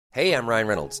Hey, I'm Ryan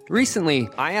Reynolds. Recently,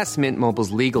 I asked Mint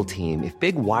Mobile's legal team if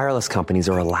big wireless companies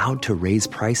are allowed to raise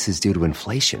prices due to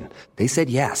inflation. They said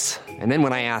yes. And then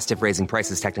when I asked if raising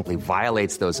prices technically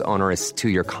violates those onerous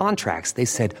two-year contracts, they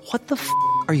said, "What the f***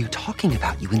 are you talking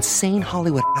about, you insane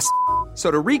Hollywood ass?" So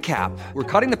to recap, we're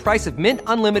cutting the price of Mint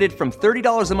Unlimited from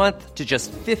 $30 a month to just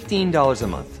 $15 a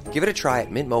month. Give it a try at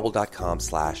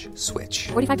mintmobile.com/switch.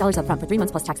 $45 up front for 3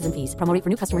 months plus taxes and fees. Promo rate for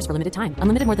new customers for limited time.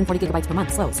 Unlimited more than 40 gigabytes per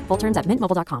month. Slows full terms at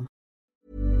mintmobile.com.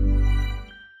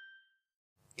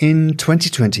 In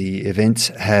 2020,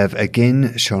 events have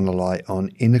again shone a light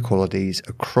on inequalities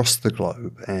across the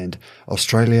globe, and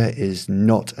Australia is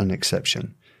not an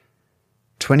exception.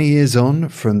 20 years on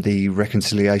from the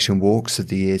reconciliation walks of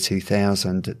the year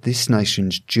 2000, this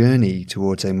nation's journey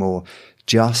towards a more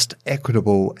just,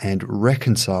 equitable and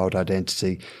reconciled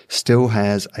identity still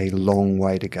has a long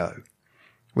way to go.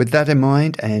 With that in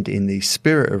mind, and in the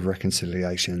spirit of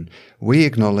reconciliation, we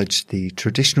acknowledge the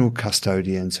traditional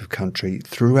custodians of country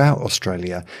throughout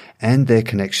Australia and their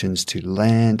connections to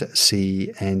land,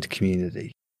 sea and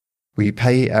community. We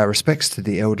pay our respects to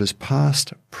the elders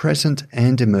past, present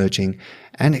and emerging,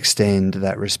 and extend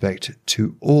that respect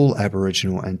to all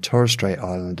Aboriginal and Torres Strait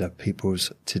Islander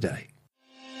peoples today.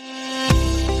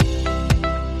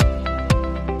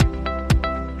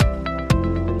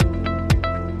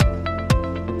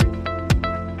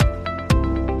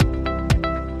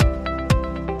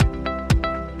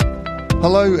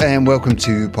 Hello and welcome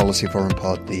to Policy Forum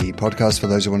Pod, the podcast for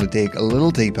those who want to dig a little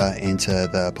deeper into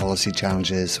the policy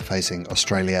challenges facing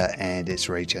Australia and its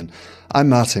region. I'm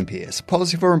Martin Pearce.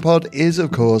 Policy Forum Pod is,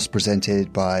 of course,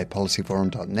 presented by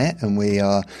policyforum.net, and we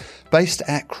are based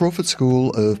at Crawford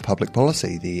School of Public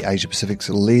Policy, the Asia Pacific's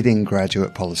leading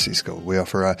graduate policy school. We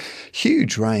offer a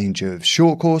huge range of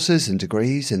short courses and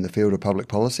degrees in the field of public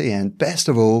policy, and best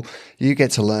of all, you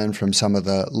get to learn from some of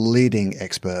the leading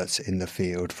experts in the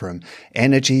field. From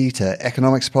energy to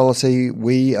economics policy,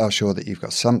 we are sure that you've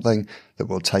got something that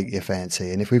will take your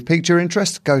fancy. And if we've piqued your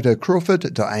interest, go to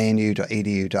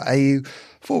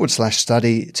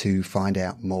crawford.anu.edu.au/study to find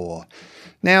out more.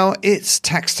 Now, it's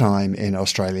tax time in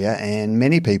Australia, and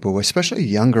many people, especially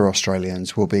younger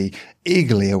Australians, will be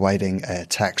eagerly awaiting a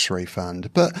tax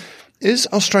refund. But is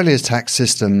Australia's tax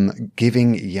system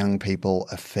giving young people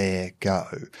a fair go?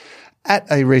 At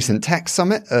a recent tax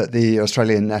summit at the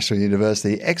Australian National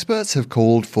University, experts have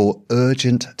called for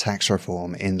urgent tax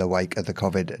reform in the wake of the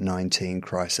COVID-19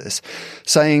 crisis,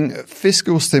 saying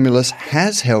fiscal stimulus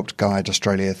has helped guide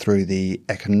Australia through the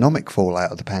economic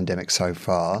fallout of the pandemic so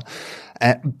far.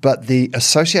 But the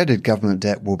associated government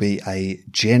debt will be a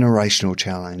generational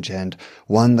challenge, and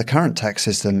one the current tax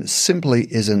system simply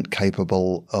isn't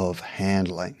capable of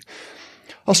handling.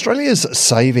 Australia's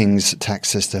savings tax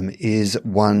system is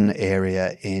one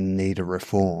area in need of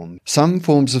reform. Some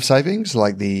forms of savings,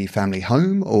 like the family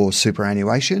home or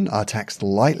superannuation, are taxed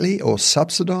lightly or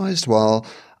subsidised, while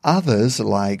others,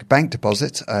 like bank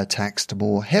deposits, are taxed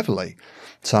more heavily.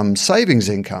 Some savings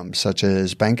income, such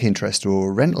as bank interest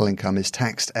or rental income, is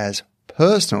taxed as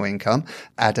personal income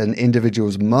at an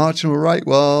individual's marginal rate,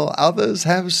 while others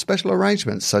have special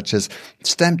arrangements such as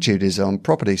stamp duties on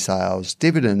property sales,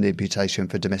 dividend imputation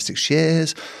for domestic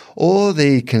shares, or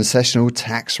the concessional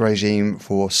tax regime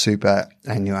for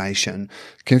superannuation.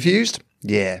 Confused?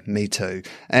 Yeah, me too.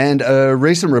 And a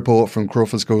recent report from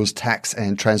Crawford School's Tax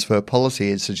and Transfer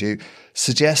Policy Institute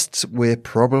suggests we're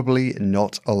probably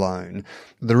not alone.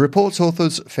 The report's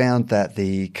authors found that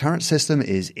the current system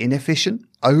is inefficient,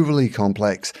 overly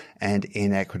complex and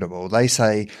inequitable. They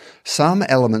say some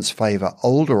elements favour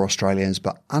older Australians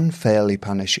but unfairly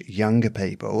punish younger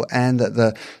people, and that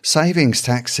the savings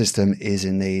tax system is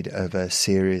in need of a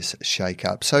serious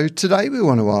shake-up. So today we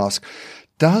want to ask,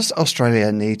 does Australia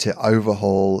need to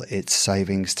overhaul its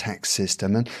savings tax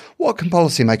system, and what can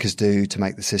policymakers do to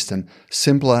make the system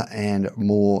simpler and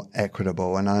more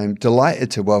equitable? And I'm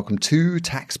delighted to welcome two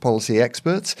tax policy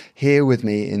experts here with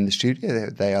me in the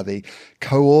studio. They are the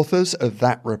co-authors of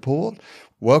that report.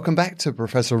 Welcome back to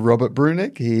Professor Robert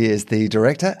Breunig. He is the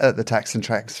director at the Tax and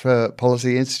Transfer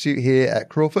Policy Institute here at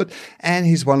Crawford, and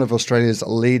he's one of Australia's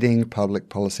leading public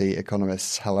policy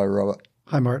economists. Hello, Robert.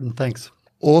 Hi, Martin. Thanks.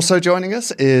 Also joining us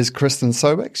is Kristen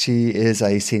Sobek. She is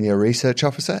a senior research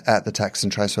officer at the Tax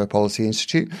and Transfer Policy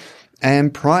Institute.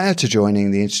 And prior to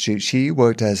joining the Institute, she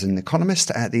worked as an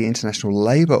economist at the International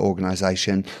Labour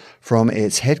Organization from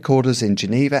its headquarters in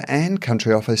Geneva and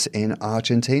country office in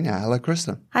Argentina. Hello,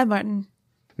 Kristen. Hi, Martin.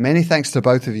 Many thanks to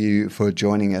both of you for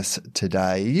joining us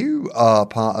today. You are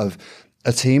part of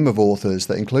a team of authors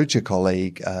that includes your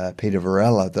colleague, Peter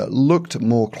Varela, that looked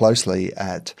more closely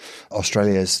at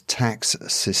Australia's tax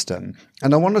system.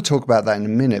 And I want to talk about that in a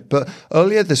minute. But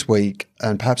earlier this week,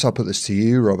 and perhaps I'll put this to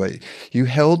you, Robert, you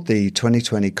held the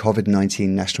 2020 COVID-19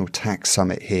 National Tax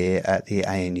Summit here at the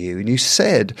ANU. And you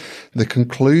said the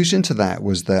conclusion to that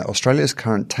was that Australia's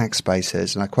current tax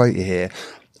bases, and I quote you here,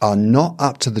 are not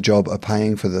up to the job of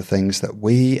paying for the things that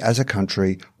we as a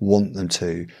country want them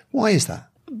to. Why is that?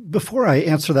 Before I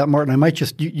answer that, Martin, I might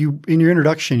just you in your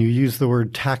introduction you used the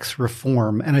word tax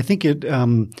reform, and I think it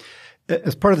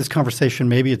as part of this conversation,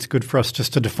 maybe it's good for us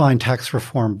just to define tax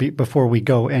reform before we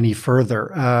go any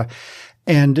further.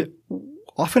 And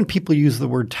often people use the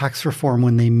word tax reform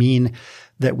when they mean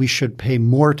that we should pay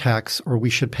more tax or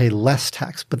we should pay less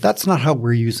tax. But that's not how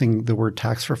we're using the word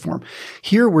tax reform.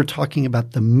 Here we're talking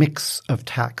about the mix of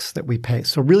tax that we pay.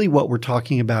 So really what we're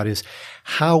talking about is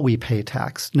how we pay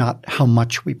tax, not how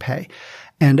much we pay.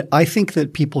 And I think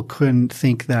that people couldn't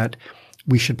think that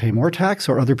we should pay more tax,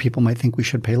 or other people might think we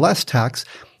should pay less tax.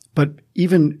 But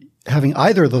even having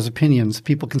either of those opinions,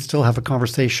 people can still have a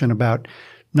conversation about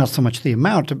not so much the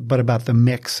amount, but about the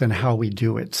mix and how we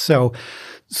do it. So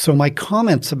my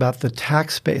comments about the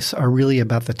tax base are really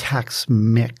about the tax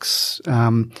mix.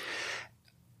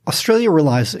 Australia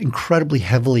relies incredibly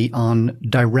heavily on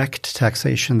direct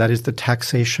taxation, that is the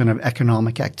taxation of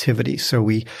economic activity. So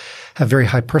we have very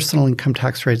high personal income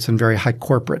tax rates and very high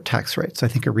corporate tax rates. I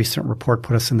think a recent report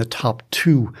put us in the top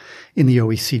 2 in the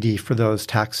OECD for those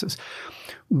taxes.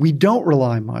 We don't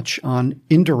rely much on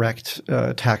indirect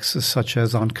taxes such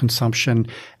as on consumption,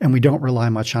 and we don't rely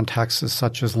much on taxes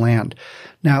such as land.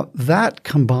 Now, that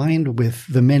combined with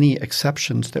the many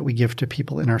exceptions that we give to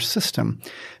people in our system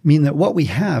mean that what we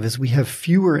have is we have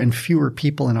fewer and fewer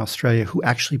people in Australia who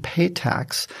actually pay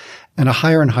tax, and a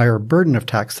higher and higher burden of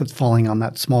tax that's falling on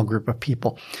that small group of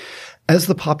people. As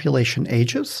the population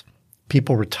ages,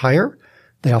 people retire.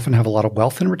 They often have a lot of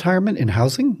wealth in retirement, in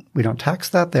housing. We don't tax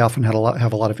that. They often have a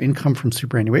lot of income from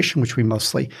superannuation, which we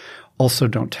mostly also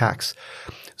don't tax.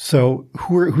 So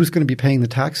who's going to be paying the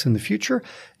tax in the future?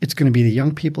 It's going to be the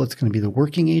young people. It's going to be the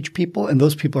working age people. And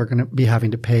those people are going to be having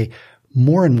to pay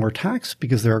more and more tax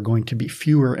because there are going to be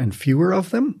fewer and fewer of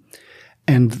them.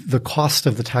 And the cost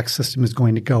of the tax system is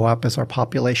going to go up as our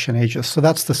population ages. So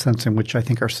that's the sense in which I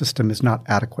think our system is not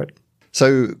adequate.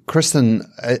 So, Kristen,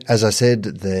 as I said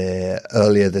there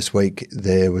earlier this week,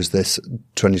 there was this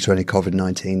 2020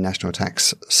 COVID-19 National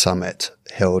Tax Summit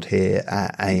held here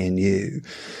at ANU.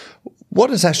 What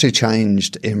has actually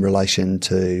changed in relation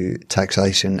to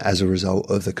taxation as a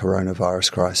result of the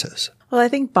coronavirus crisis? Well, I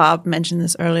think Bob mentioned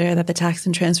this earlier, that the Tax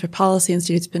and Transfer Policy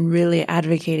Institute's been really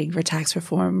advocating for tax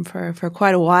reform for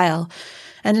quite a while.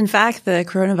 And in fact, the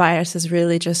coronavirus has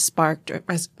really just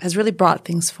has really brought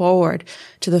things forward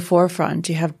to the forefront.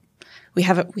 We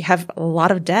have a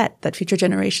lot of debt that future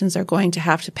generations are going to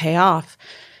have to pay off.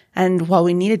 And while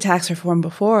we needed tax reform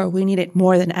before, we need it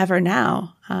more than ever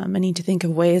now. I need to think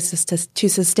of ways to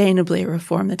sustainably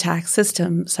reform the tax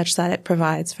system such that it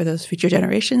provides for those future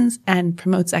generations and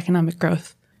promotes economic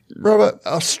growth. Robert,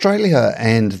 Australia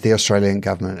and the Australian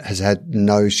government has had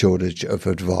no shortage of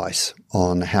advice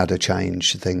on how to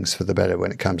change things for the better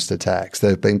when it comes to tax.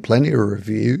 There have been plenty of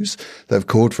reviews that have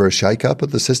called for a shake-up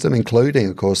of the system, including,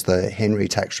 of course, the Henry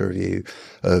Tax Review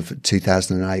of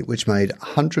 2008, which made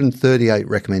 138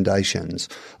 recommendations,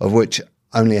 of which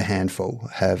only a handful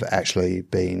have actually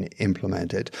been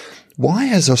implemented. Why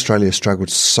has Australia struggled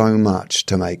so much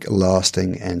to make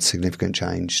lasting and significant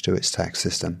change to its tax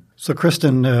system? So,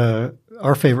 Kristen,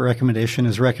 our favorite recommendation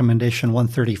is recommendation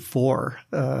 134.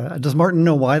 Does Martin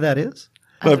know why that is?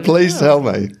 Please tell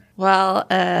me. Well,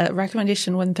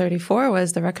 recommendation 134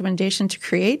 was the recommendation to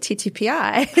create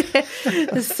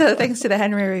TTPI. So thanks to the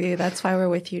Henry Review, that's why we're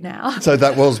with you now. So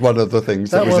that was one of the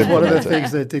things that was implemented. One of the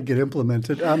things that did get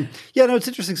implemented. It's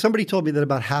interesting. Somebody told me that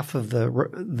about half of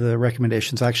the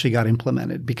recommendations actually got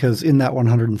implemented because in that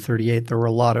 138, there were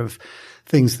a lot of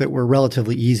things that were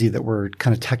relatively easy that were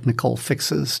kind of technical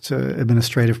fixes to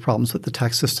administrative problems with the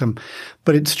tax system.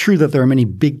 But it's true that there are many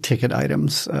big ticket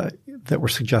items that were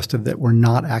suggested that were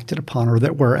not acted upon or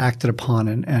that were acted upon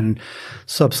and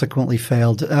subsequently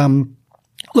failed.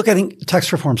 Look, I think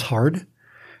tax reform's hard.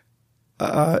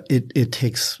 It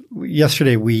takes –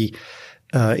 yesterday we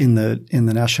in the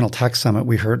National Tax Summit,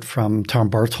 we heard from Tom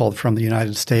Barthold from the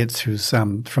United States, who's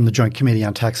from the Joint Committee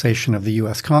on Taxation of the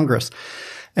U.S. Congress.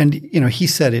 And, he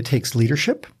said it takes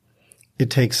leadership, it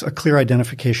takes a clear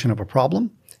identification of a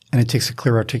problem, and it takes a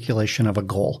clear articulation of a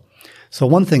goal. So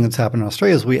one thing that's happened in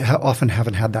Australia is we often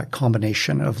haven't had that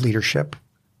combination of leadership,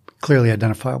 clearly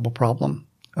identifiable problem,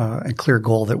 and clear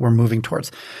goal that we're moving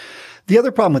towards. The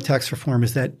other problem with tax reform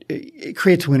is that it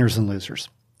creates winners and losers.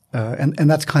 And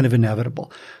that's kind of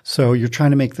inevitable. So you're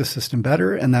trying to make the system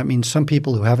better, and that means some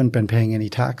people who haven't been paying any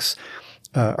tax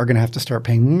are going to have to start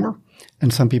paying more,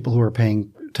 and some people who are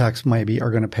paying tax maybe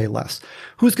are going to pay less.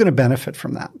 Who's going to benefit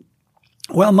from that?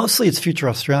 Well, mostly it's future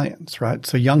Australians, right?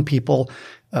 So young people,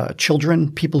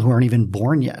 children, people who aren't even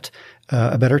born yet.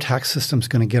 A better tax system is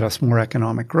going to get us more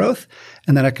economic growth,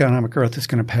 and that economic growth is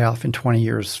going to pay off in 20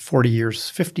 years, 40 years,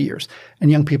 50 years.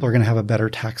 And young people are going to have a better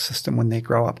tax system when they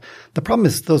grow up. The problem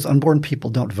is those unborn people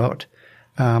don't vote.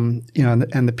 And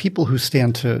the people who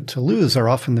stand to lose are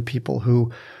often the people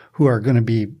who are going to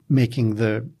be making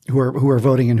who are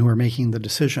voting and who are making the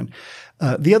decision.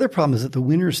 The other problem is that the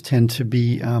winners tend to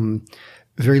be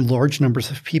very large numbers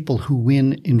of people who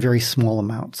win in very small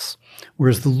amounts,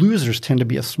 whereas the losers tend to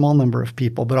be a small number of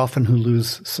people, but often who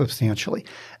lose substantially.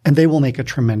 And they will make a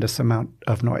tremendous amount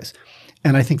of noise.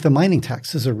 And I think the mining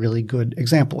tax is a really good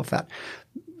example of that.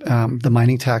 The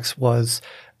mining tax was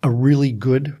a really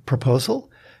good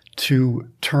proposal to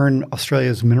turn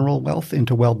Australia's mineral wealth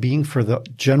into well-being for the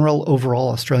general overall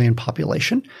Australian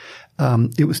population.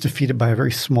 It was defeated by a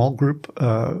very small group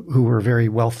who were very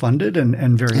well-funded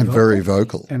and very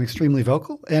vocal and extremely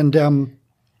vocal. And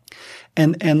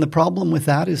the problem with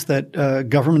that is that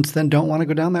governments then don't want to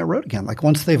go down that road again. Like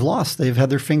once they've lost, they've had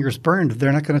their fingers burned.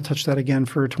 They're not going to touch that again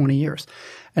for 20 years,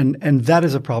 and that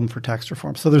is a problem for tax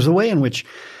reform. So there's a way in which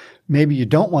maybe you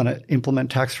don't want to implement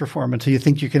tax reform until you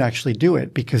think you can actually do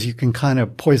it, because you can kind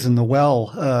of poison the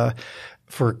well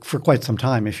for quite some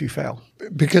time if you fail.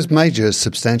 Because major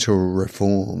substantial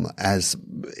reform, as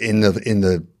in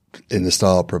the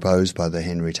style proposed by the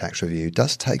Henry Tax Review,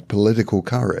 does take political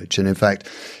courage. And in fact,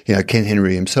 Ken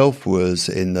Henry himself was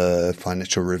in the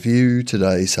Financial Review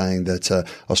today saying that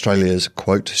Australia's,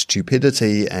 quote,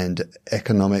 stupidity and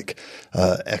economically,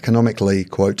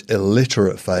 quote,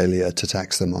 illiterate failure to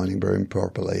tax the mining boom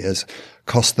properly has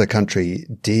cost the country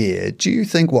dear. Do you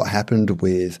think what happened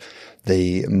with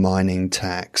the mining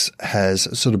tax has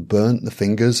sort of burnt the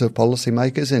fingers of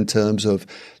policymakers in terms of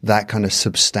that kind of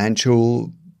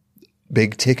substantial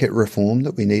big ticket reform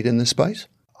that we need in this space?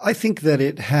 I think that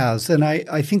it has. And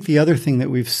I think the other thing that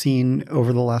we've seen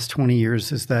over the last 20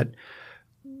 years is that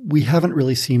we haven't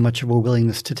really seen much of a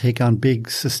willingness to take on big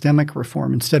systemic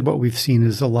reform. Instead, what we've seen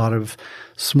is a lot of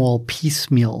small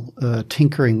piecemeal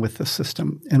tinkering with the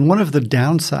system. And one of the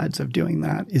downsides of doing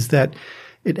that is that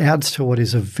it adds to what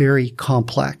is a very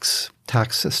complex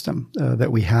tax system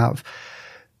that we have,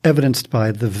 evidenced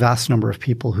by the vast number of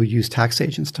people who use tax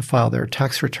agents to file their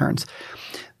tax returns.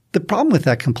 The problem with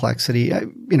that complexity,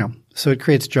 so it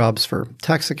creates jobs for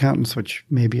tax accountants, which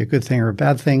may be a good thing or a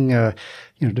bad thing,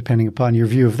 depending upon your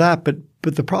view of that. But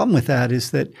the problem with that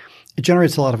is that it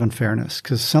generates a lot of unfairness,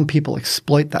 because some people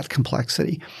exploit that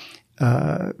complexity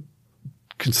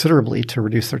considerably to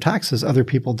reduce their taxes. Other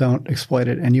people don't exploit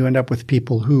it, and you end up with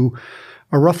people who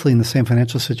are roughly in the same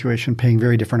financial situation paying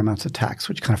very different amounts of tax,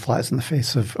 which kind of flies in the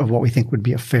face of what we think would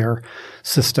be a fair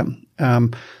system.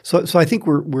 So I think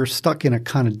we're stuck in a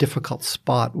kind of difficult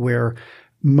spot where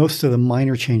most of the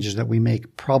minor changes that we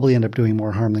make probably end up doing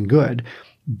more harm than good,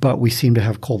 but we seem to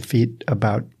have cold feet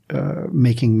about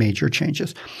making major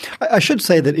changes. I should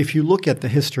say that if you look at the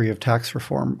history of tax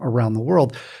reform around the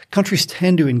world, countries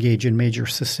tend to engage in major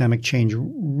systemic change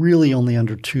really only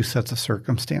under two sets of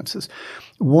circumstances.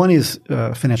 One is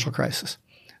financial crisis.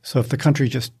 So if the country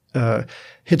just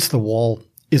hits the wall,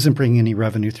 isn't bringing any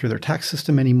revenue through their tax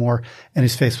system anymore, and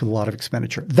is faced with a lot of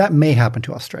expenditure. That may happen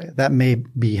to Australia. That may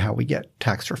be how we get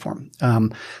tax reform.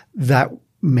 That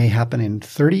may happen in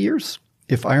 30 years.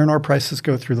 If iron ore prices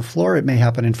go through the floor, it may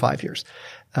happen in 5 years.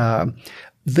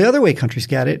 The other way countries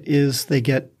get it is they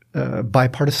get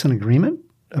bipartisan agreement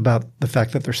about the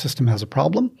fact that their system has a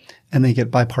problem, and they get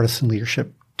bipartisan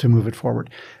leadership to move it forward.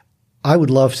 I would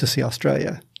love to see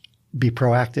Australia be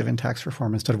proactive in tax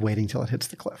reform instead of waiting till it hits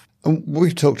the cliff.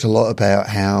 We've talked a lot about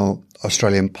how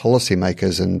Australian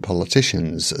policymakers and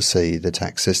politicians see the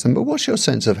tax system, but what's your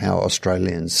sense of how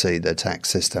Australians see the tax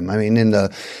system? I mean, in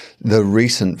the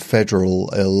recent federal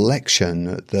election,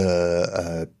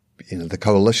 the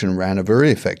coalition ran a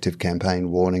very effective campaign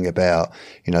warning about,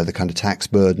 the kind of tax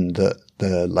burden that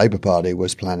the Labor Party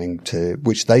was planning to,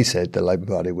 which they said the Labor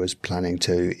Party was planning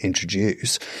to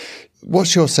introduce.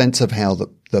 What's your sense of how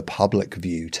the public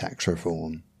view tax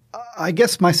reform? I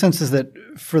guess my sense is that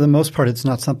for the most part, it's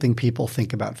not something people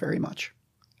think about very much,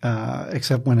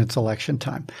 except when it's election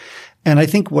time. And I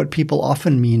think what people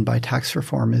often mean by tax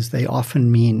reform is they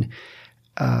often mean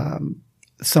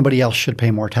somebody else should pay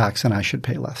more tax and I should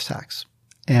pay less tax.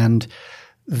 And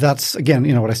that's, again,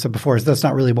 what I said before is that's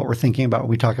not really what we're thinking about when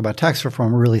we talk about tax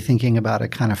reform. We're really thinking about a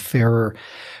kind of fairer,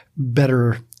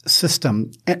 better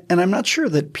system. And I'm not sure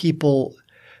that people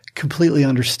completely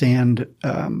understand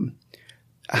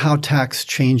how tax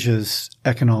changes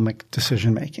economic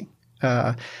decision making.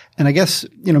 And I guess,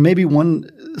 maybe one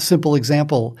simple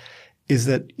example is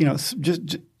that,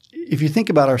 just if you think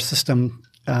about our system,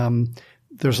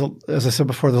 as I said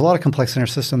before, there's a lot of complexity in our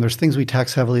system. There's things we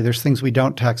tax heavily. There's things we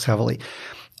don't tax heavily.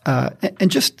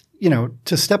 And just,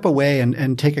 to step away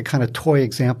and take a kind of toy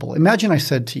example. Imagine I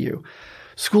said to you,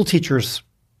 school teachers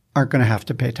aren't going to have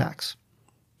to pay tax.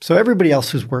 So everybody else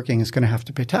who's working is going to have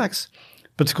to pay tax,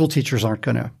 but school teachers aren't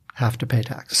going to have to pay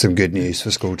tax. Some good news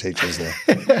for school teachers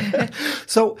there.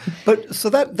 So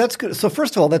that's good. So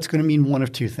first of all, that's going to mean one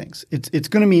of two things. It's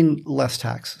going to mean less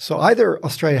tax. So either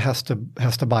Australia has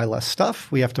to buy less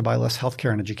stuff, we have to buy less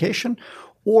healthcare and education,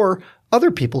 or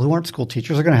other people who aren't school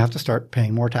teachers are going to have to start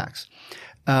paying more tax.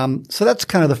 So that's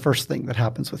kind of the first thing that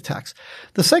happens with tax.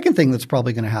 The second thing that's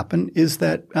probably going to happen is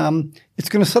that it's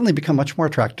going to suddenly become much more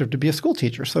attractive to be a school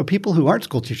teacher. So people who aren't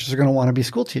school teachers are going to want to be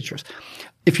school teachers.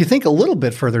 If you think a little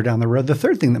bit further down the road, the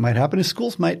third thing that might happen is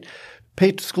schools might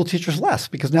pay school teachers less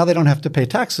because now they don't have to pay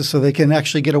taxes, so they can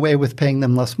actually get away with paying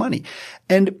them less money.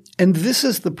 And this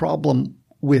is the problem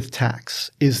with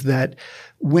tax, is that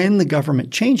when the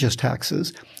government changes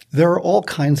taxes, there are all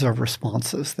kinds of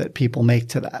responses that people make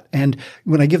to that. And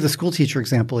when I give the school teacher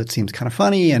example, it seems kind of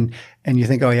funny and you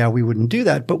think, oh yeah, we wouldn't do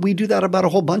that. But we do that about a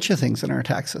whole bunch of things in our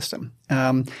tax system.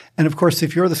 And of course,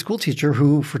 if you're the school teacher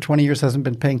who for 20 years hasn't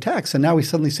been paying tax and now we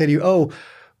suddenly say to you, oh,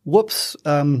 whoops,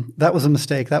 that was a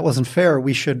mistake. That wasn't fair.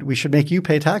 We should make you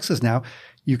pay taxes now.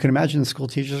 You can imagine the school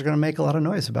teachers are going to make a lot of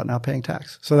noise about not paying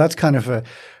tax. So that's kind of a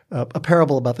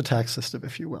parable about the tax system,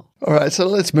 if you will. All right, so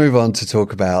let's move on to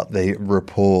talk about the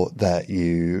report that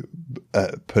you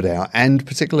put out, and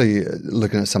particularly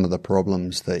looking at some of the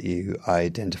problems that you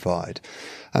identified.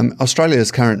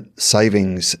 Australia's current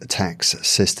savings tax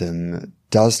system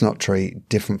does not treat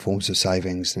different forms of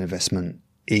savings and investment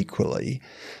equally.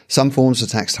 Some forms are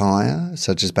taxed higher,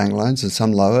 such as bank loans, and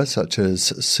some lower, such as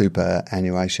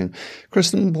superannuation.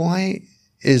 Kristen, why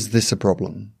is this a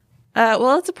problem?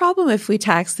 Well, it's a problem if we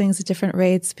tax things at different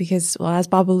rates because, well, as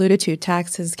Bob alluded to,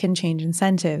 taxes can change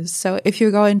incentives. So if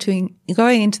you're going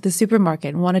into the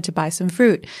supermarket and wanted to buy some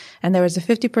fruit and there was a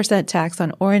 50% tax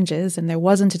on oranges and there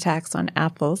wasn't a tax on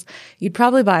apples, you'd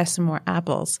probably buy some more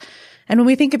apples. And when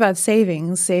we think about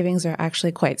savings are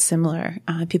actually quite similar.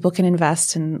 People can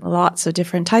invest in lots of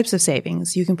different types of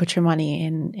savings. You can put your money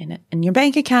in your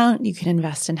bank account. You can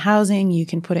invest in housing. You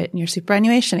can put it in your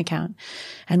superannuation account.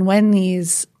 And when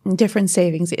these different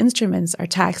savings instruments are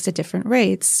taxed at different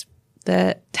rates,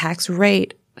 the tax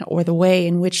rate or the way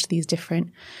in which these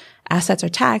different assets are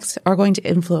taxed are going to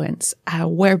influence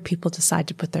where people decide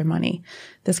to put their money.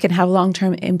 This can have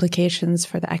long-term implications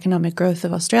for the economic growth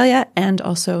of Australia and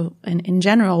also in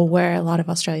general where a lot of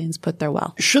Australians put their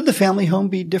wealth. Should the family home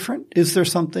be different? Is there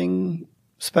something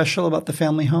special about the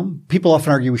family home? People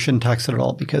often argue we shouldn't tax it at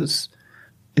all because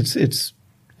it's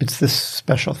this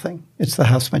special thing. It's the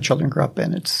house my children grew up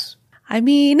in.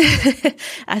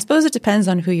 I suppose it depends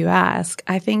on who you ask.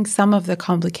 I think some of the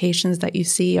complications that you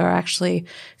see are actually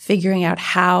figuring out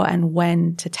how and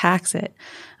when to tax it.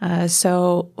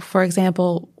 So, for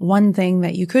example, one thing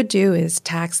that you could do is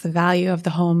tax the value of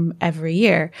the home every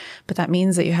year, but that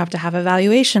means that you have to have a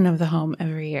valuation of the home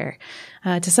every year.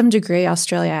 To some degree,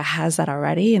 Australia has that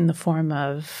already in the form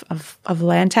of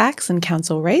land tax and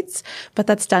council rates, but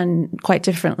that's done quite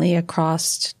differently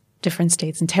across different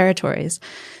states and territories.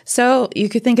 So you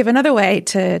could think of another way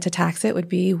to tax it would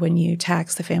be when you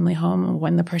tax the family home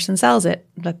when the person sells it.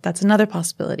 That's another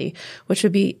possibility, which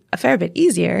would be a fair bit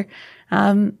easier.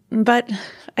 But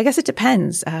I guess it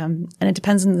depends. And it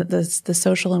depends on the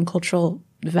social and cultural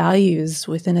values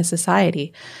within a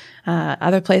society.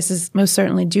 Other places most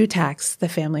certainly do tax the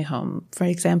family home. For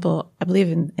example, I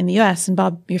believe in the U.S., and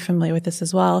Bob, you're familiar with this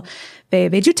as well, they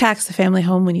do tax the family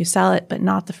home when you sell it, but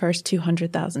not the first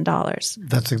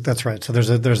 $200,000. That's right.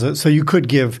 So so you could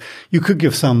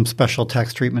give some special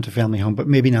tax treatment to family home, but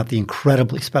maybe not the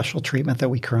incredibly special treatment that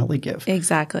we currently give.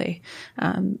 Exactly.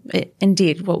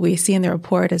 Indeed, what we see in the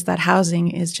report is that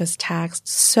housing is just taxed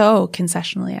so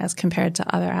concessionally as compared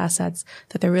to other assets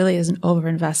that there really is an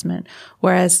overinvestment,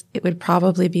 whereas it would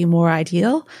probably be more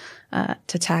ideal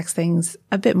to tax things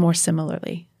a bit more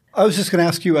similarly. I was just going to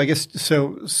ask you, I guess,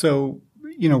 so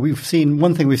we've seen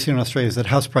one thing we've seen in Australia is that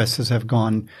house prices have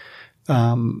gone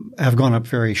up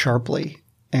very sharply,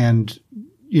 and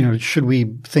should we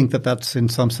think that that's in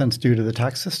some sense due to the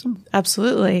tax system?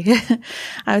 Absolutely.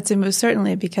 I would say most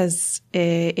certainly, because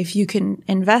if you can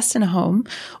invest in a home,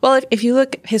 well, if you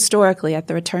look historically at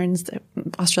the returns,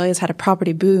 Australia's had a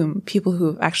property boom. People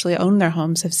who actually own their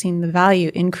homes have seen the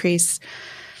value increase.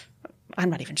 I'm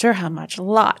not even sure how much,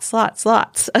 lots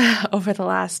over the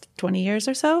last 20 years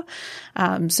or so.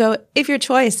 So if your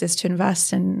choice is to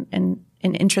invest in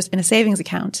interest in a savings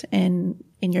account in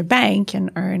your bank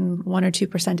and earn 1 or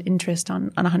 2% interest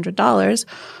on $100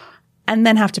 and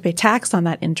then have to pay tax on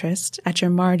that interest at your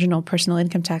marginal personal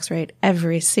income tax rate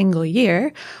every single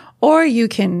year, or you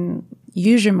can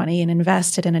use your money and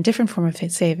invest it in a different form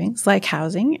of savings like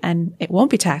housing and it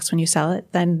won't be taxed when you sell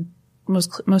it, then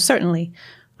most certainly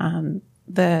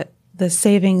the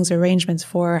savings arrangements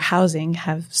for housing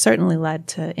have certainly led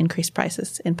to increased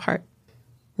prices in part.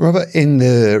 Robert, in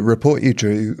the report you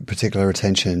drew particular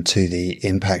attention to the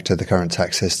impact of the current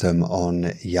tax system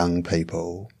on young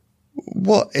people.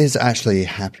 What is actually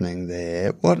happening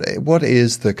there? What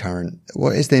is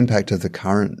the impact of the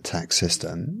current tax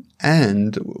system,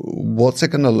 and what's it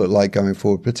going to look like going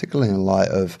forward, particularly in light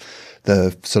of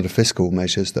the sort of fiscal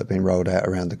measures that have been rolled out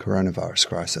around the coronavirus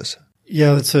crisis?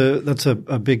 Yeah, that's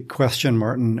a big question,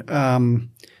 Martin.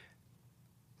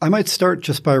 I might start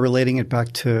just by relating it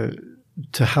back to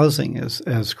housing,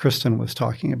 as Kristen was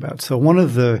talking about. So one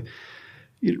of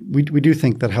we do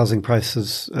think that housing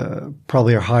prices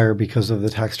probably are higher because of the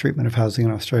tax treatment of housing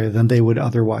in Australia than they would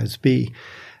otherwise be.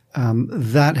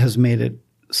 That has made it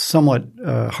somewhat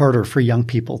harder for young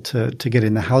people to get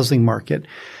in the housing market,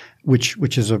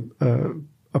 which is a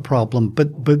problem.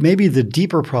 But maybe the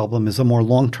deeper problem is a more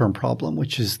long-term problem,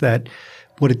 which is that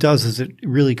what it does is it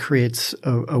really creates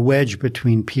a wedge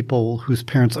between people whose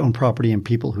parents own property and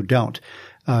people who don't.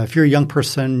 If you're a young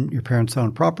person, your parents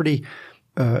own property,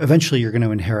 eventually you're going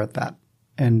to inherit that.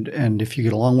 And if you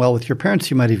get along well with your parents,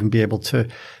 you might even be able to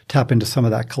tap into some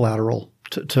of that collateral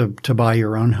to buy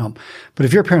your own home. But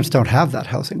if your parents don't have that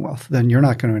housing wealth, then you're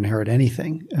not going to inherit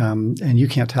anything, and you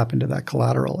can't tap into that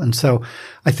collateral. And so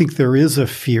I think there is a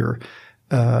fear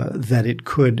that it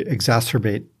could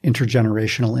exacerbate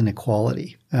intergenerational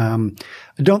inequality. I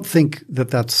don't think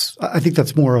I think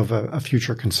that's more of a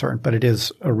future concern, but it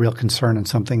is a real concern and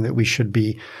something that we should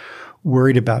be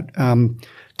worried about.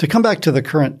 To come back to the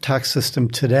current tax system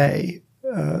today,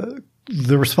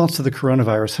 the response to the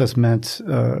coronavirus has meant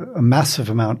a massive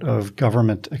amount of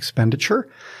government expenditure,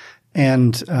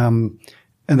 and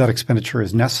that expenditure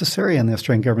is necessary. And the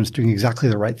Australian government is doing exactly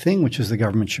the right thing, which is the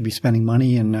government should be spending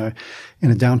money in a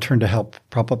downturn to help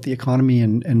prop up the economy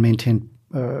and maintain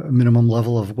a minimum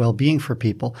level of well-being for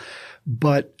people.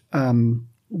 But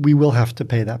we will have to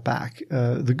pay that back.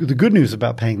 The good news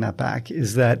about paying that back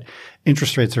is that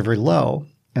interest rates are very low.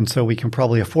 And so we can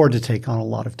probably afford to take on a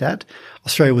lot of debt.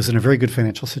 Australia was in a very good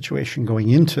financial situation going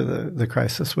into the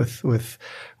crisis with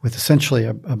essentially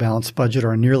a balanced budget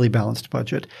or a nearly balanced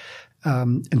budget.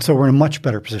 And so we're in a much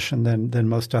better position than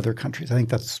most other countries. I think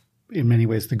that's in many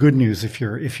ways the good news if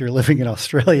you're living in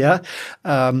Australia.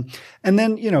 And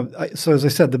then, so as I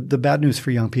said, the bad news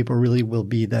for young people really will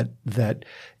be that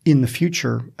in the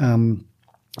future,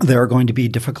 there are going to be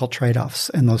difficult trade-offs,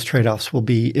 and those trade-offs will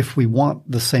be if we want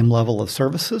the same level of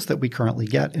services that we currently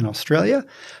get in Australia,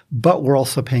 but we're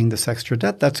also paying this extra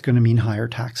debt, that's going to mean higher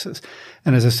taxes.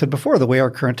 And as I said before, the way our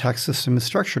current tax system is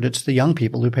structured, it's the young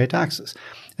people who pay taxes.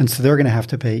 And so they're going to have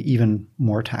to pay even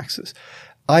more taxes.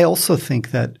 I also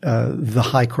think that the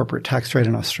high corporate tax rate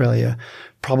in Australia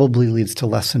probably leads to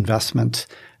less investment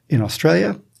in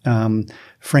Australia.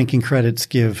 Franking credits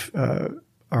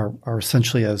are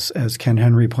essentially, as Ken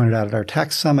Henry pointed out at our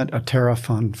tax summit, a tariff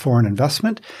on foreign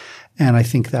investment. And I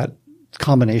think that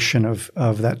combination of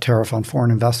that tariff on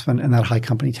foreign investment and that high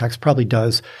company tax probably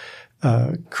does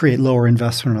create lower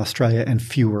investment in Australia and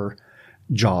fewer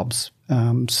jobs.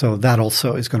 So that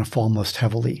also is going to fall most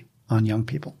heavily on young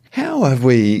people. How have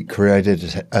we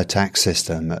created a tax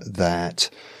system that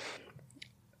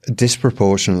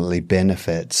disproportionately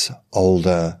benefits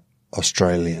older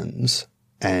Australians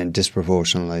and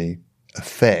disproportionately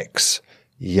affects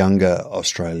younger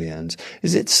Australians?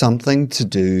 Is it something to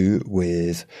do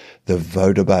with the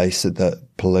voter base that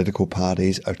political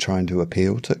parties are trying to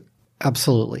appeal to?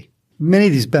 Absolutely. Many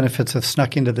of these benefits have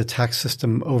snuck into the tax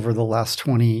system over the last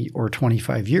 20 or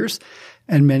 25 years,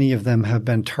 and many of them have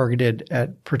been targeted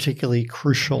at particularly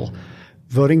crucial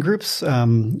voting groups,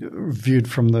 viewed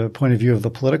from the point of view of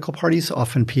the political parties,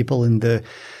 often people in the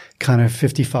kind of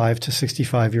 55 to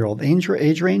 65-year-old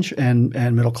age range and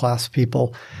middle-class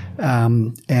people.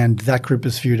 And that group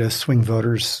is viewed as swing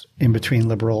voters in between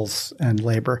Liberals and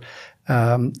Labor.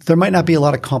 There might not be a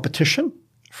lot of competition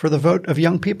for the vote of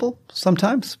young people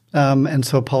sometimes. And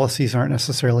so policies aren't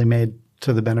necessarily made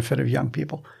to the benefit of young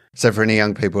people. So for any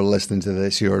young people listening to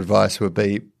this, your advice would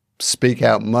be speak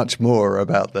out much more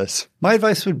about this. My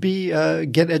advice would be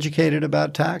get educated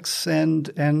about tax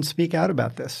and speak out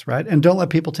about this, right? And don't let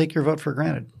people take your vote for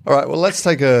granted. All right, well, let's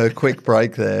take a quick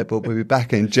break there, but we'll be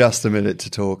back in just a minute to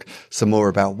talk some more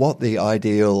about what the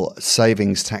ideal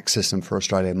savings tax system for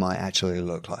Australia might actually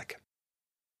look like.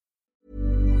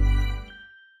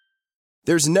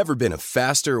 There's never been a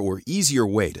faster or easier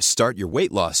way to start your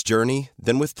weight loss journey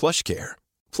than with PlushCare.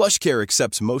 PlushCare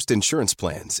accepts most insurance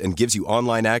plans and gives you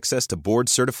online access to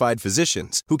board-certified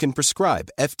physicians who can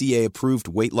prescribe FDA-approved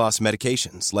weight loss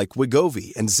medications like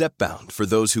Wegovy and Zepbound for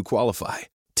those who qualify.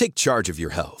 Take charge of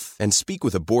your health and speak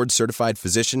with a board-certified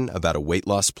physician about a weight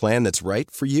loss plan that's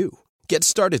right for you. Get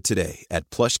started today at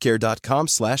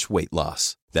plushcare.com/weight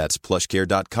loss. That's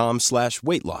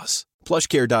plushcare.com/weight loss.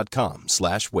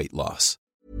 plushcare.com/weight loss.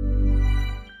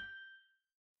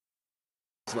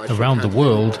 Around the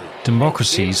world,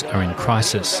 democracies are in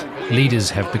crisis. Leaders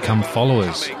have become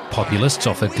followers. Populists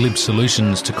offer glib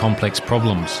solutions to complex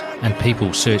problems, and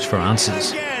people search for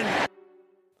answers.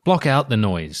 Block out the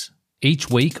noise. Each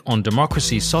week on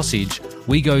Democracy Sausage,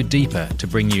 we go deeper to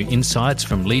bring you insights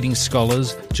from leading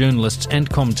scholars, journalists and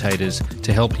commentators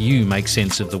to help you make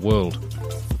sense of the world.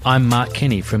 I'm Mark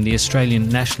Kenny from the Australian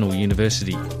National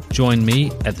University. Join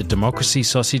me at the Democracy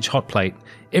Sausage Hot Plate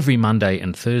every Monday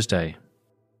and Thursday.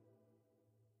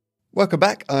 Welcome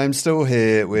back. I'm still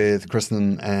here with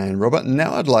Kristen and Robert.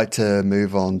 Now I'd like to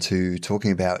move on to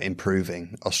talking about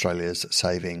improving Australia's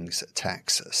savings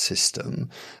tax system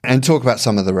and talk about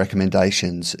some of the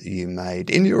recommendations you made.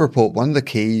 In your report, one of the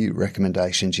key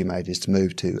recommendations you made is to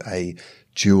move to a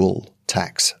dual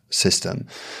tax system.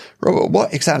 Robert,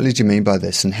 what exactly do you mean by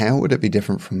this, and how would it be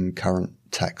different from current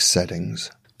tax settings?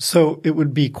 So it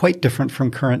would be quite different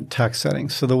from current tax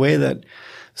settings. So the way that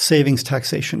savings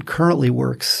taxation currently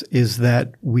works is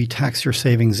that we tax your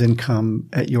savings income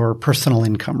at your personal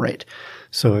income rate.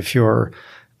 So if you're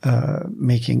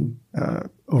making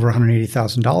over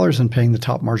 $180,000 and paying the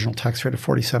top marginal tax rate of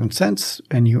 47 cents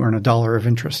and you earn $1 of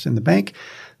interest in the bank,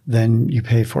 then you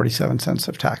pay 47 cents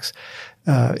of tax.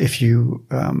 If you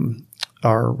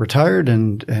are retired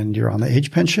and you're on the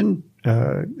age pension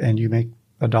and you make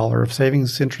 $1 of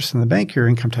savings interest in the bank, your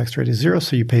income tax rate is 0,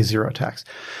 so you pay 0 tax.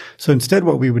 So instead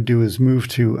what we would do is move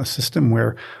to a system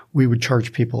where we would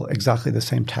charge people exactly the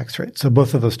same tax rate. So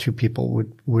both of those two people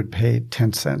would pay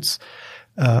 10 cents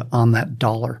on that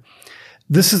dollar.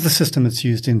 This is the system that's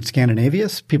used in Scandinavia.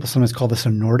 People sometimes call this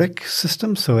a Nordic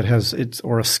system. So or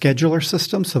a scheduler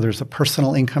system. So there's a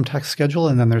personal income tax schedule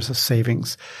and then there's a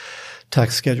savings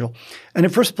tax schedule. And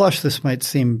at first blush, this might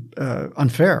seem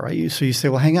unfair, right? So you say,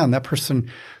 well, hang on, that person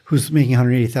who's making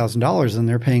 $180,000 and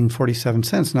they're paying 47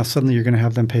 cents. Now suddenly you're going to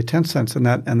have them pay 10 cents. And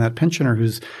that pensioner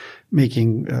who's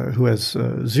making, who has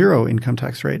 0 income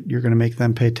tax rate, you're going to make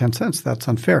them pay 10 cents. That's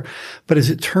unfair. But as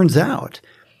it turns out,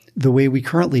 the way we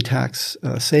currently tax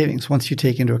savings, once you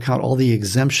take into account all the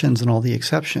exemptions and all the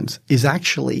exceptions, is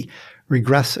actually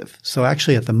regressive. So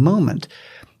actually at the moment,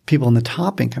 people in the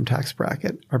top income tax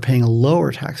bracket are paying a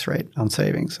lower tax rate on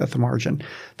savings at the margin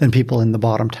than people in the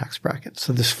bottom tax bracket.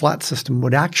 So this flat system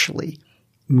would actually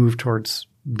move towards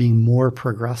being more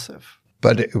progressive.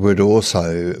 But it would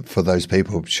also, for those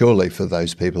people, surely for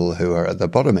those people who are at the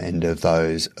bottom end of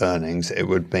those earnings, it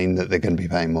would mean that they're going to be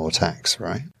paying more tax,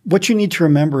 right? What you need to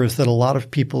remember is that a lot of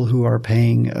people who are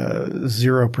paying a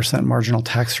 0% marginal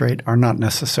tax rate are not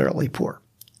necessarily poor.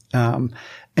 And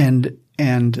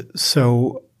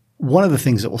so one of the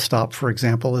things it will stop, for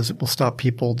example, is it will stop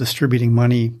people distributing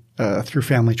money through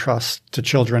family trust to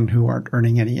children who aren't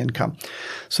earning any income.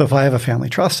 So if I have a family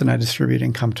trust and I distribute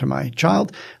income to my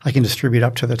child, I can distribute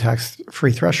up to the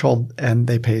tax-free threshold and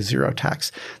they pay 0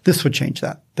 tax. This would change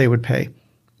that. They would pay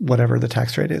whatever the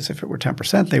tax rate is. If it were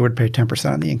 10%, they would pay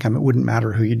 10% on the income. It wouldn't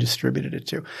matter who you distributed it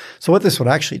to. So what this would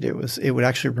actually do is it would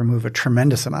actually remove a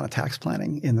tremendous amount of tax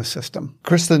planning in the system.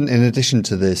 Kristen, in addition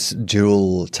to this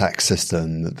dual tax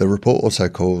system, the report also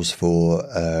calls for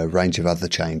a range of other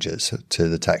changes to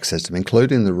the tax system,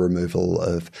 including the removal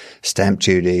of stamp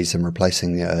duties and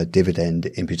replacing a dividend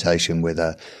imputation with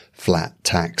a flat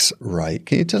tax rate.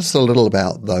 Can you tell us a little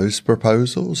about those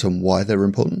proposals and why they're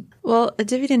important? Well, a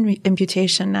dividend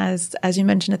imputation, as you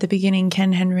mentioned at the beginning,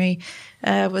 Ken Henry,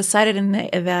 was cited in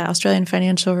the Australian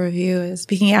Financial Review as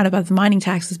speaking out about the mining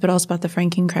taxes, but also about the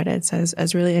franking credits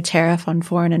as really a tariff on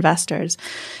foreign investors.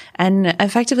 And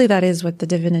effectively, that is what the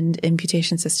dividend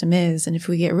imputation system is. And if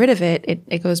we get rid of it,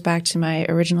 it goes back to my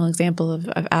original example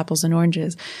of apples and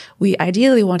oranges. We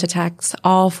ideally want to tax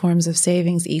all forms of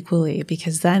savings equally,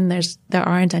 because then there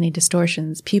aren't any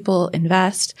distortions. People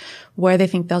invest where they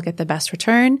think they'll get the best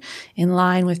return, in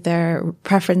line with their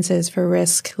preferences for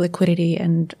risk, liquidity,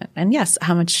 and yes,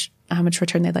 how much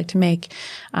return they'd like to make.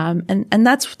 And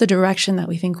that's the direction that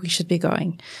we think we should be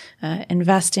going.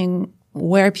 Investing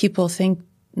where people think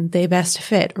they best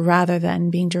fit, rather than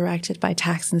being directed by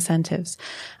tax incentives.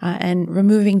 And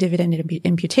removing dividend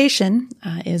imputation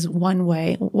is one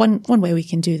way we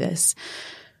can do this.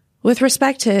 With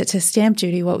respect to stamp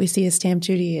duty, what we see as stamp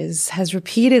duty has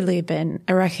repeatedly been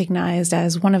recognized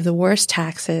as one of the worst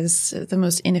taxes, the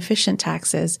most inefficient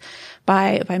taxes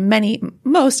by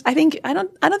most. I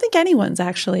don't think anyone's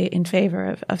actually in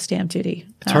favor of stamp duty.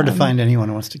 It's hard to find anyone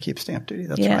who wants to keep stamp duty.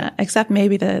 That's right. Except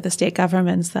maybe the state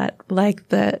governments that like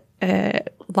the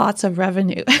lots of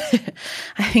revenue.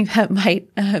 I think that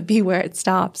might be where it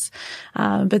stops.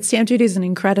 But stamp duty is an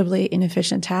incredibly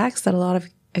inefficient tax that a lot of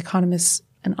economists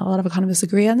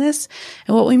agree on this.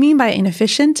 And what we mean by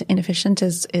inefficient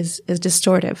is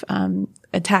distortive.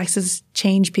 Taxes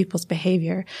change people's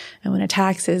behavior. And when a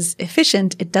tax is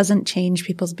efficient, it doesn't change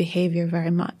people's behavior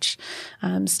very much.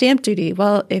 Stamp duty,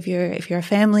 well, if you're a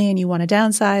family and you want to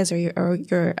downsize, or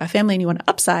you're a family and you want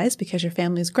to upsize because your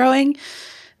family is growing,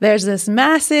 there's this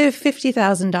massive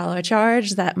 $50,000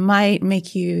 charge that might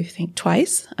make you think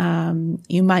twice.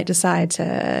 You might decide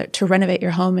to renovate your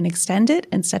home and extend it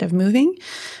instead of moving.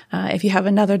 If you have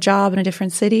another job in a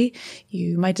different city,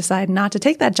 you might decide not to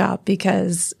take that job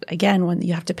because, again, when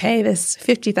you have to pay this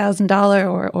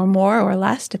 $50,000 or more or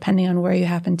less, depending on where you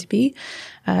happen to be,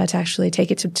 to actually take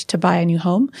it to buy a new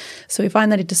home. So we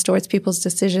find that it distorts people's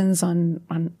decisions on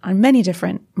many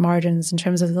different margins in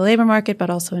terms of the labor market,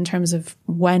 but also in terms of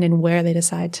when and where they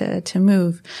decide to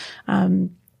move.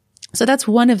 So that's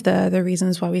one of the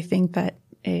reasons why we think that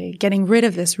getting rid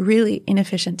of this really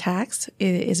inefficient tax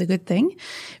is a good thing,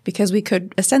 because we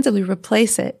could ostensibly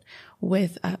replace it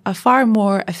with a far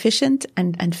more efficient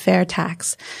and fair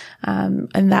tax.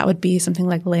 And that would be something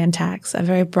like land tax, a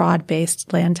very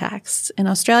broad-based land tax. In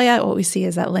Australia, what we see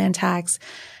is that land tax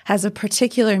has a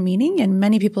particular meaning, and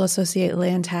many people associate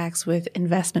land tax with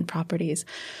investment properties.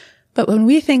 But when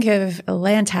we think of a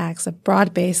land tax, a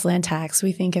broad-based land tax,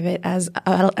 we think of it as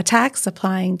a tax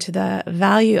applying to the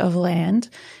value of land,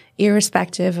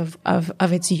 irrespective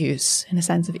of its use, in a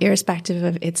sense of irrespective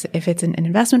of if it's an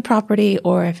investment property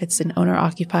or if it's an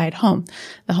owner-occupied home,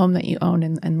 the home that you own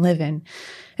and live in.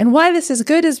 And why this is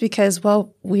good is because,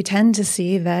 well, we tend to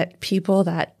see that people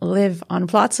that live on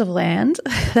plots of land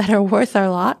that are worth a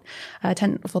lot,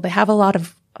 they have a lot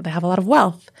of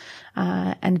wealth.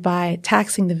 And by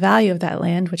taxing the value of that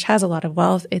land, which has a lot of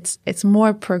wealth, it's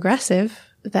more progressive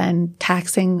than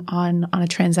taxing on a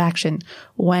transaction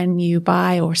when you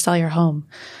buy or sell your home.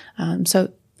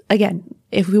 So again,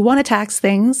 if we want to tax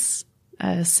things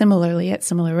similarly at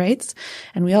similar rates,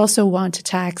 and we also want to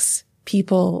tax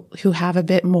people who have a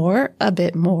bit more,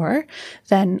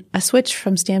 then a switch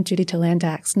from stamp duty to land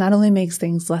tax not only makes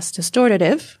things less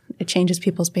distortive, it changes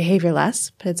people's behavior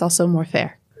less, but it's also more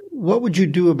fair. What would you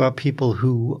do about people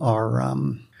who are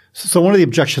so one of the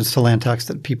objections to land tax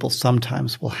that people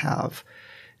sometimes will have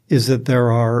is that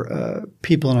there are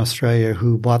people in Australia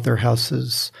who bought their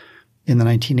houses in the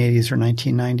 1980s or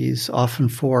 1990s, often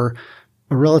for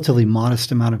a relatively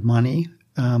modest amount of money.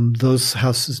 Those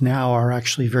houses now are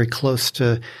actually very close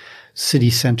to city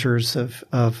centers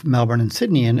of Melbourne and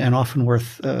Sydney, and often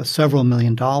worth several $1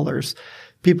 million.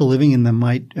 People living in them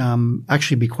might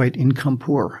actually be quite income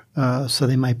poor. So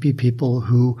they might be people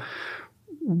who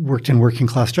worked in working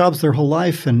class jobs their whole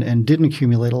life and didn't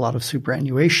accumulate a lot of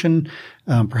superannuation,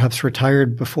 perhaps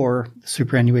retired before the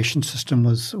superannuation system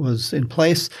was in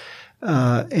place,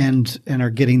 and are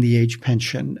getting the age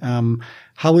pension.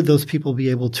 How would those people be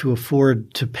able to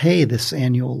afford to pay this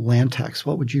annual land tax?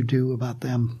 What would you do about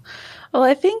them? Well,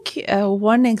 I think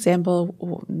one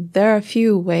example, there are a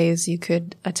few ways you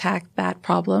could attack that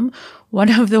problem.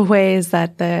 One of the ways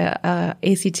that the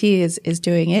ACT is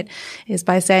doing it is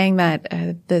by saying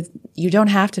that you don't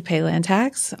have to pay land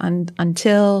tax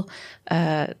until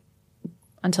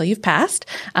you've passed,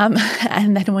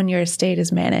 and then when your estate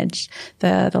is managed,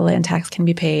 the land tax can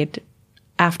be paid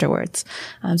afterwards.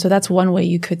 So that's one way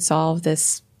you could solve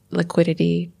this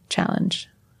liquidity challenge,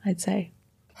 I'd say.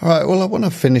 All right. Well, I want to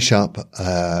finish up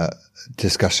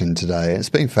discussion today. It's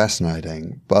been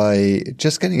fascinating by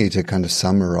just getting you to kind of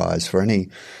summarize for any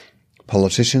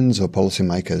politicians or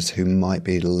policymakers who might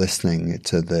be listening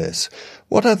to this.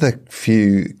 What are the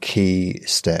few key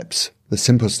steps, the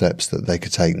simple steps that they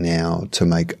could take now to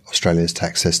make Australia's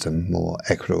tax system more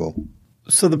equitable?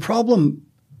 So the problem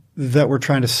that we're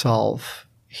trying to solve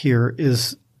here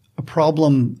is a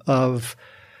problem of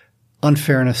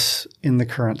unfairness in the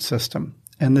current system.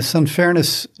 And this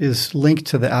unfairness is linked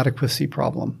to the adequacy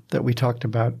problem that we talked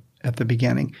about at the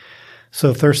beginning.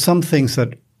 So if there are some things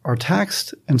that are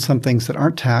taxed and some things that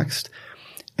aren't taxed,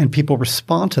 and people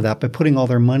respond to that by putting all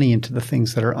their money into the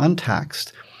things that are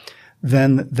untaxed,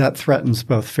 then that threatens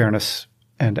both fairness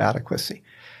and adequacy.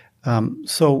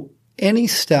 So any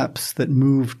steps that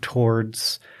move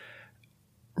towards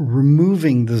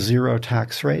removing the zero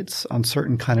tax rates on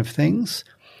certain kind of things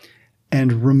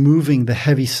and removing the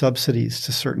heavy subsidies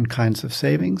to certain kinds of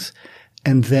savings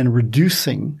and then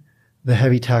reducing the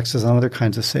heavy taxes on other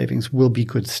kinds of savings will be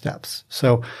good steps.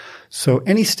 So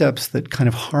any steps that kind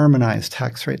of harmonize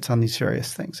tax rates on these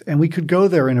various things. And we could go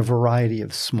there in a variety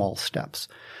of small steps.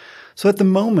 So at the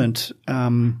moment,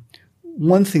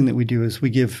 one thing that we do is we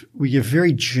give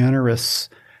very generous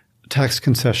tax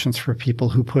concessions for people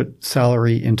who put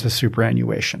salary into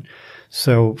superannuation.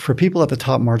 So for people at the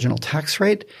top marginal tax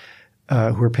rate,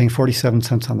 who are paying 47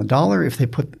 cents on the dollar, if they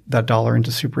put that dollar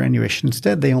into superannuation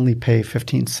instead, they only pay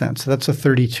 15 cents. So that's a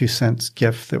 32 cents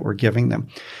gift that we're giving them.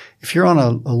 If you're on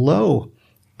a low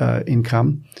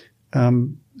income,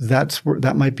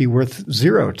 that might be worth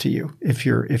zero to you if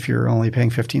you're only paying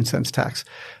 15 cents tax.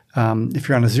 If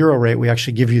you're on a zero rate, we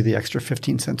actually give you the extra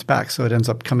 15 cents back. So it ends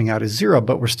up coming out as zero,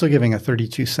 but we're still giving a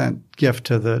 32 cent gift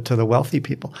to the wealthy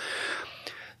people.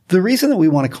 The reason that we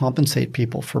want to compensate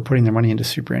people for putting their money into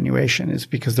superannuation is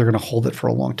because they're going to hold it for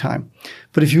a long time.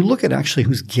 But if you look at actually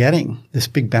who's getting this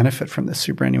big benefit from this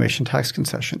superannuation tax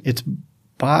concession, it's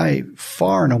by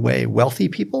far and away wealthy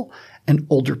people and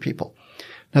older people.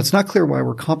 Now, it's not clear why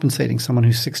we're compensating someone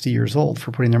who's 60 years old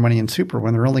for putting their money in super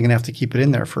when they're only going to have to keep it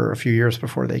in there for a few years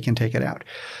before they can take it out.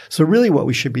 So really what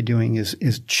we should be doing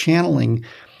is channeling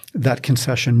that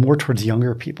concession more towards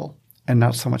younger people and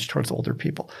not so much towards older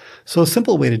people. So a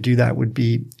simple way to do that would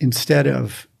be, instead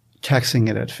of taxing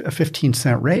it at a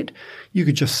 15-cent rate, you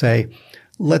could just say,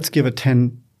 let's give a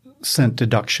 10-cent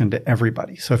deduction to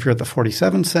everybody. So if you're at the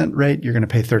 47-cent rate, you're going to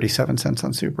pay 37 cents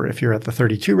on super. If you're at the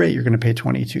 32 rate, you're going to pay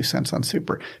 22 cents on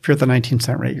super. If you're at the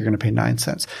 19-cent rate, you're going to pay 9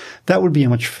 cents. That would be a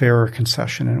much fairer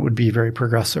concession, and it would be very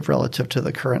progressive relative to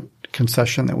the current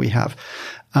concession that we have.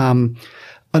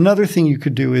 Another thing you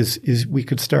could do is we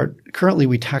could start – currently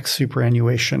we tax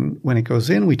superannuation when it goes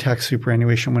in. We tax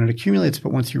superannuation when it accumulates,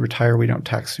 but once you retire, we don't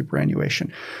tax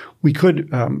superannuation. We could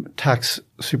tax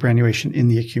superannuation in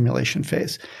the accumulation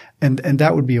phase. And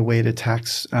that would be a way to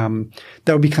tax that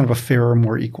would be kind of a fairer,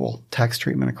 more equal tax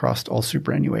treatment across all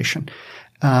superannuation.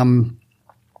 And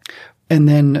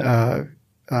then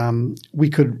we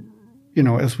could –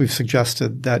 as we've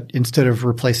suggested, that instead of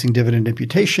replacing dividend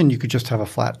imputation, you could just have a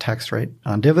flat tax rate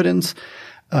on dividends.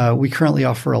 We currently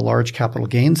offer a large capital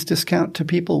gains discount to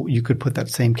people. You could put that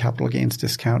same capital gains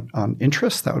discount on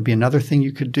interest. That would be another thing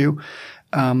you could do.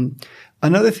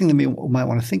 Another thing that we might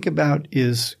want to think about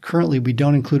is currently we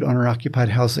don't include owner-occupied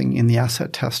housing in the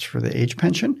asset test for the age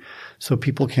pension. So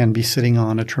people can be sitting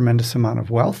on a tremendous amount of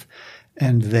wealth,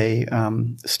 and they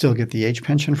still get the age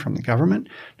pension from the government.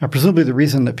 Now, presumably the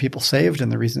reason that people saved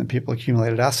and the reason that people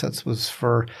accumulated assets was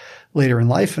for later in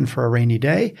life and for a rainy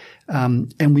day.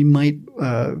 And we might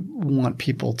want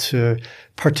people to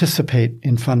participate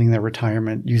in funding their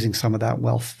retirement using some of that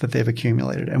wealth that they've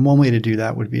accumulated. And one way to do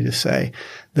that would be to say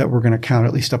that we're going to count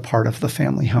at least a part of the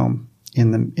family home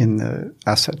in the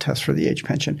asset test for the age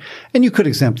pension. And you could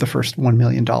exempt the first $1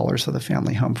 million of the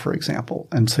family home, for example.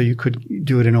 And so you could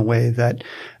do it in a way that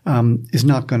is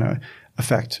not going to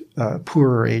affect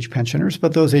poorer age pensioners,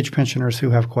 but those age pensioners who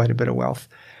have quite a bit of wealth,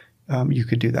 you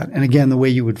could do that. And again, the way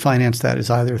you would finance that is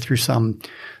either through some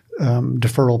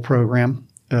deferral program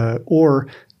or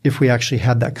if we actually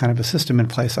had that kind of a system in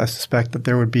place, I suspect that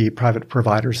there would be private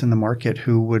providers in the market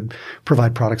who would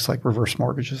provide products like reverse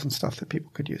mortgages and stuff that people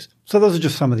could use. So those are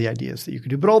just some of the ideas that you could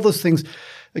do. But all those things,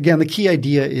 again, the key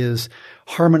idea is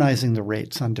harmonizing the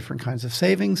rates on different kinds of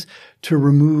savings to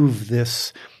remove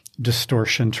this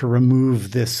distortion, to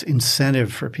remove this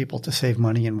incentive for people to save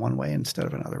money in one way instead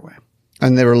of another way.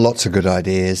 And there are lots of good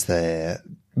ideas there,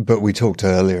 but we talked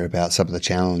earlier about some of the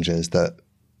challenges that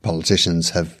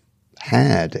politicians have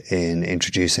had in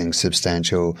introducing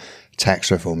substantial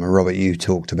tax reform. And Robert, you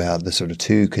talked about the sort of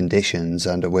two conditions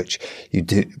under which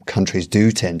countries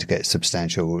do tend to get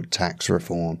substantial tax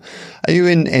reform. Are you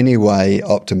in any way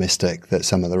optimistic that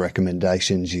some of the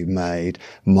recommendations you've made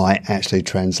might actually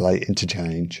translate into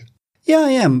change? Yeah,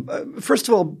 I am. First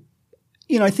of all,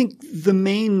 I think the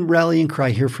main rallying cry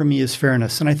here for me is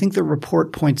fairness. And I think the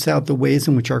report points out the ways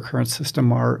in which our current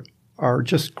system are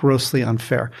just grossly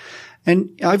unfair. And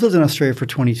I've lived in Australia for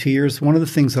 22 years. One of the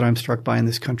things that I'm struck by in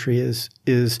this country is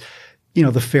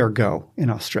the fair go in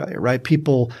Australia, right?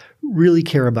 People really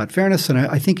care about fairness. And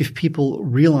I think if people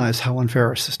realize how unfair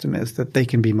our system is, that they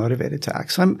can be motivated to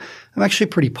act. So I'm actually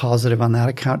pretty positive on that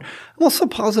account. I'm also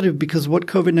positive because what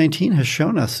COVID-19 has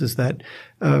shown us is that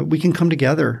we can come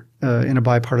together in a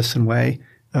bipartisan way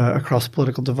across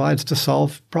political divides to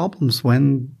solve problems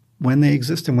when they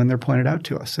exist and when they're pointed out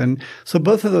to us. And so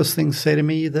both of those things say to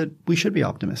me that we should be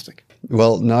optimistic.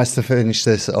 Well, nice to finish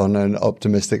this on an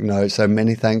optimistic note. So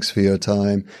many thanks for your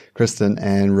time, Kristen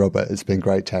and Robert. It's been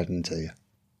great chatting to you.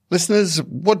 Listeners,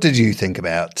 what did you think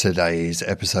about today's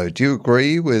episode? Do you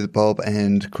agree with Bob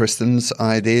and Kristen's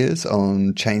ideas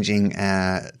on changing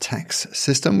our tax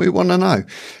system? We want to know.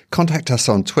 Contact us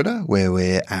on Twitter, where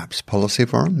we're Apps Policy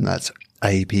Forum. That's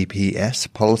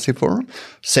APPS Policy Forum.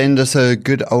 Send us a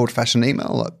good old-fashioned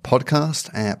email at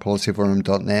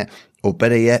podcast@policyforum.net. Or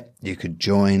better yet, you could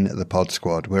join the Pod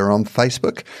Squad. We're on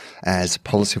Facebook as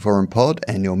Policy Forum Pod,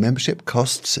 and your membership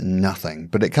costs nothing,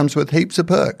 but it comes with heaps of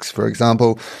perks. For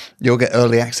example, you'll get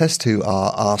early access to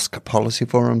our Ask Policy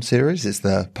Forum series. It's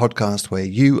the podcast where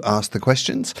you ask the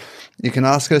questions. You can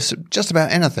ask us just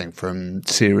about anything from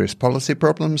serious policy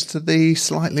problems to the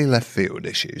slightly left field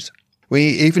issues. We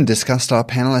even discussed our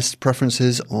panelists'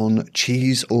 preferences on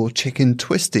cheese or chicken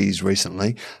twisties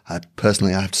recently.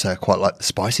 Personally, I have to say I quite like the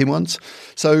spicy ones.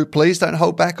 So please don't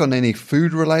hold back on any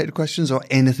food-related questions or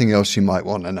anything else you might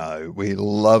want to know. We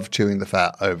love chewing the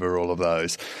fat over all of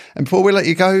those. And before we let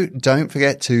you go, don't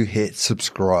forget to hit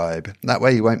subscribe. That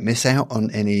way you won't miss out on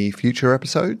any future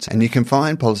episodes. And you can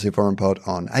find Policy Forum Pod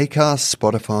on Acast,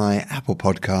 Spotify, Apple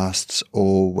Podcasts,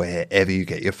 or wherever you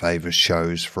get your favourite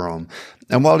shows from.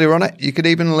 And while you're on it, you could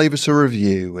even leave us a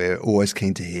review. We're always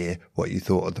keen to hear what you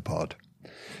thought of the pod.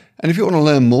 And if you want to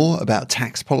learn more about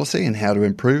tax policy and how to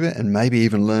improve it, and maybe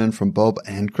even learn from Bob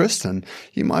and Kristen,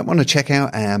 you might want to check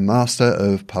out our Master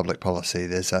of Public Policy.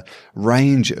 There's a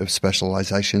range of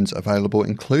specialisations available,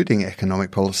 including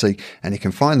economic policy, and you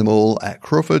can find them all at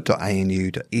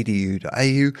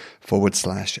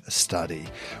crawford.anu.edu.au/study.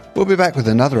 We'll be back with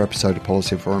another episode of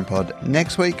Policy Forum Pod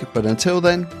next week, but until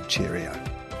then, cheerio.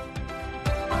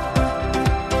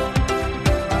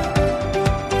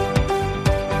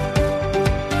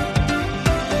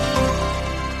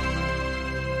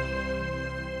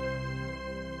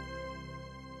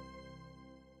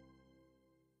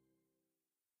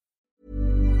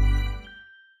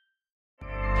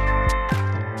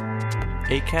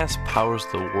 Acast powers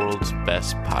the world's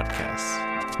best podcasts.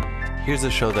 Here's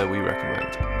a show that we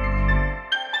recommend.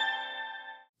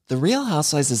 The Real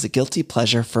Housewives is a guilty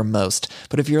pleasure for most,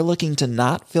 but if you're looking to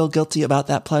not feel guilty about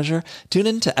that pleasure, tune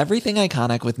in to Everything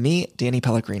Iconic with me, Danny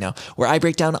Pellegrino, where I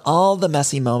break down all the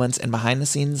messy moments and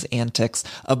behind-the-scenes antics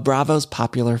of Bravo's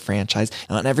popular franchise.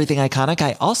 And on Everything Iconic,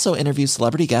 I also interview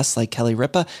celebrity guests like Kelly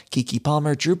Ripa, Keke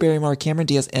Palmer, Drew Barrymore, Cameron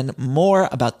Diaz, and more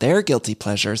about their guilty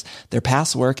pleasures, their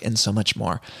past work, and so much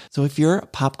more. So if you're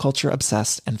pop culture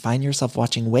obsessed and find yourself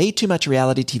watching way too much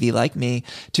reality TV like me,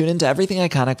 tune into Everything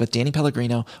Iconic with Danny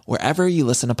Pellegrino, wherever you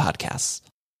listen to podcasts.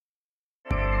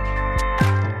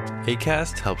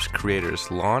 Acast helps creators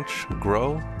launch,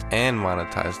 grow, and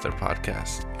monetize their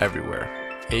podcasts everywhere.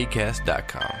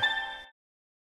 Acast.com.